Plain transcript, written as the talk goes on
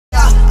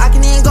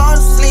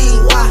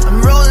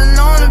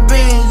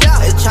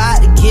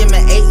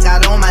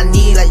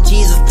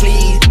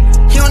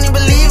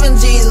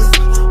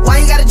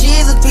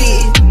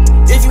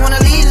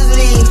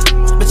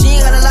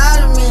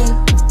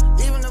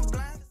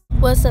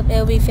What's up,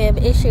 LB fam?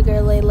 It's your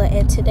girl Laila,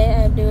 and today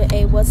I'm doing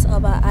a what's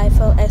on my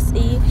iPhone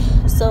SE.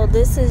 So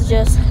this is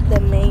just the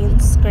main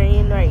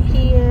screen right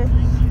here.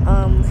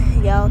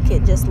 Y'all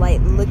can just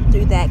look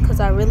through that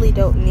because I really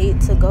don't need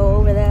to go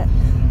over that.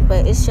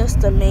 But it's just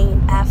the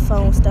main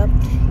iPhone stuff.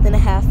 Then I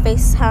have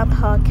FaceTime,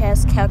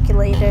 podcast,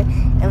 calculator,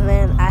 and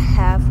then I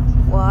have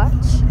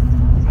watch.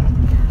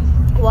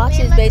 Watch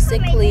is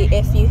basically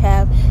if you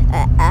have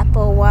an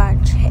Apple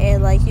Watch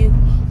and I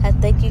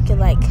think you can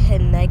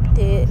connect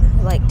it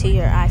to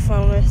your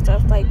iPhone or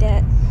stuff like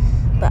that,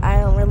 but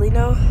I don't really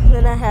know.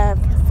 Then I have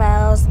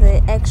files,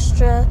 the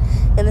extra.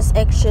 In this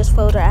extras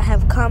folder I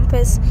have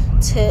compass,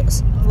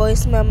 tips,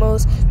 voice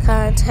memos,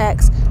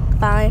 contacts,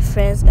 find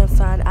friends, and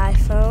find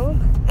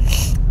iPhone.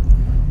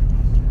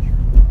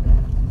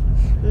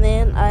 And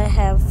then I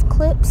have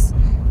clips.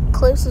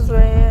 Clips is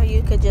where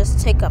you could just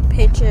take a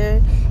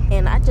picture,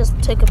 and I just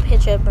took a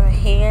picture of my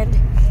hand,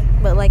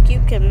 but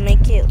you can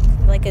make it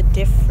a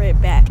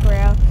different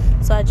background,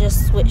 so I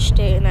just switched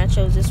it and I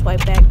chose this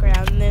white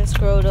background, and then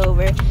scrolled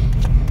over.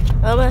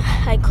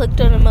 I clicked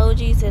on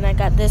emojis and I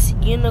got this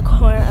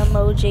unicorn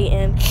emoji,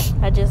 and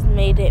I just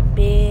made it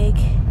big,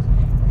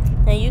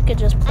 and you could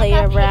just play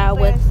around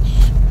with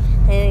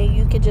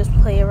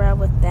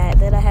that.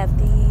 Then I have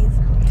these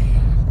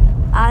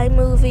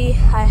iMovie.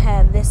 I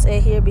had this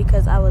in here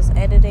because I was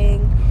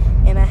editing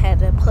and I had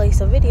to place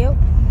a video.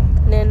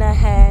 Then I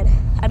have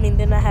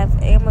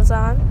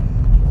Amazon.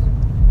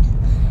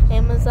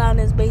 Amazon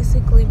is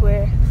basically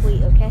where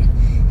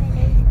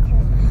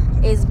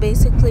it's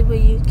basically where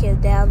you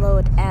can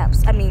download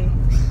apps.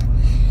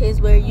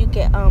 Is where you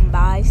can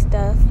buy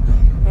stuff.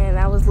 And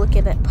I was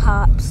looking at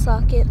pop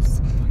sockets.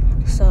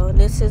 So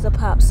this is a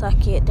pop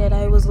socket that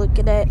I was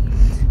looking at,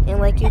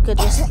 and you could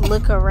just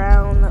look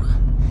around,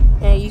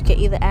 and you can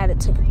either add it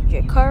to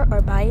your cart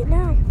or buy it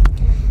now.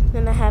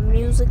 Then I have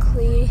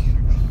Musically.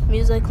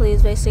 Musically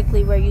is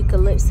basically where you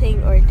can lip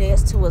sync or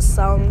dance to a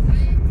song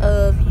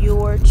of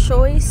your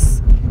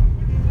choice.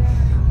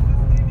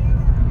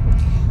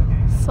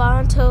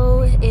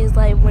 Fonto is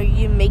where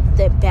you make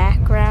the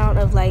background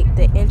of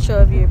the intro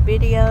of your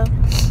video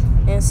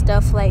and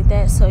stuff like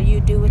that, so you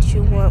do what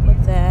you want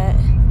with that.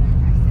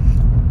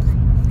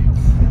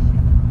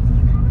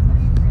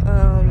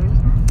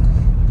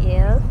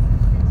 Yeah.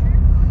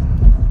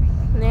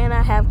 Then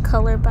I have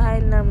color by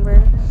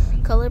number.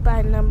 Color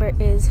by number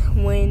is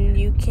when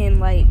you can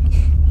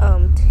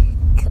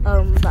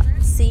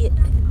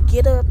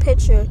get a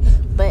picture,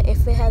 but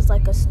if it has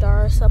a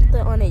star or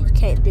something on it, you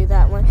can't do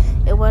that one.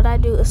 And what I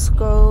do is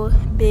scroll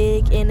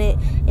big in it,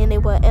 and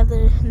then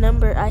whatever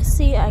number I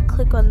see, I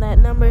click on that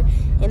number,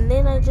 and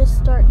then I just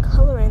start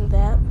coloring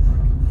that.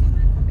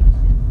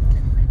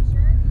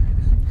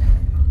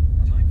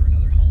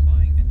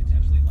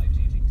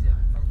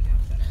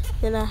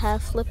 Then I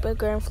have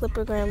Flippergram.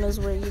 Flippergram is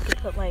where you can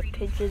put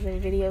pictures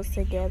and videos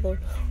together,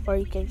 or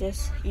you can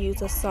just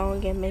use a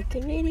song and make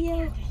a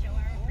video.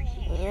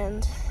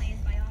 And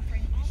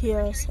here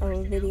are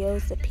some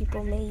videos that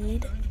people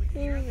made.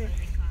 Then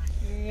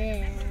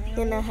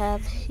I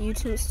have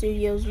YouTube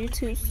Studios.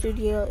 YouTube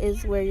Studio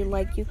is where you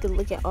can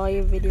look at all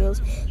your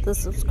videos, the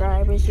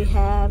subscribers you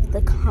have,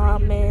 the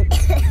comments,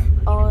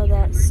 all of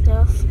that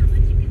stuff.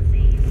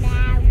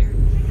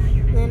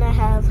 Then I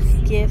have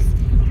GIF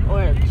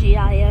or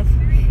GIF.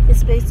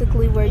 It's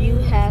basically where you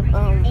have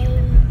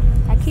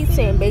I keep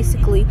saying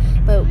basically,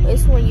 but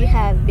it's when you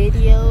have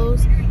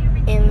videos,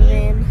 and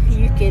then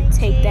you can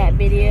take that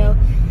video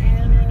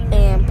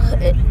and put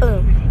it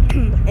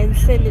and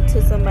send it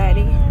to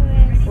somebody,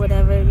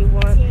 whatever you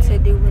want to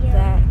do with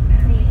that.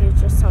 Here's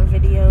just some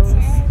videos.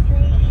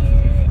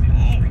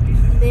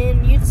 Then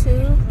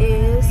YouTube.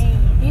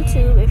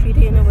 If you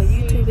didn't know what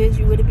YouTube is,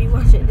 you wouldn't be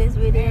watching this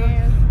video,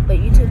 but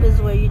YouTube is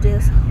where you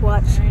just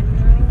watch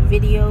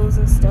videos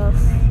and stuff.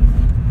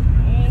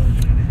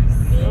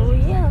 So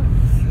yeah,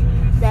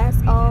 that's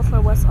all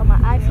for what's on my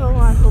iPhone.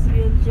 I hope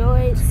you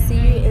enjoyed. See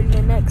you in the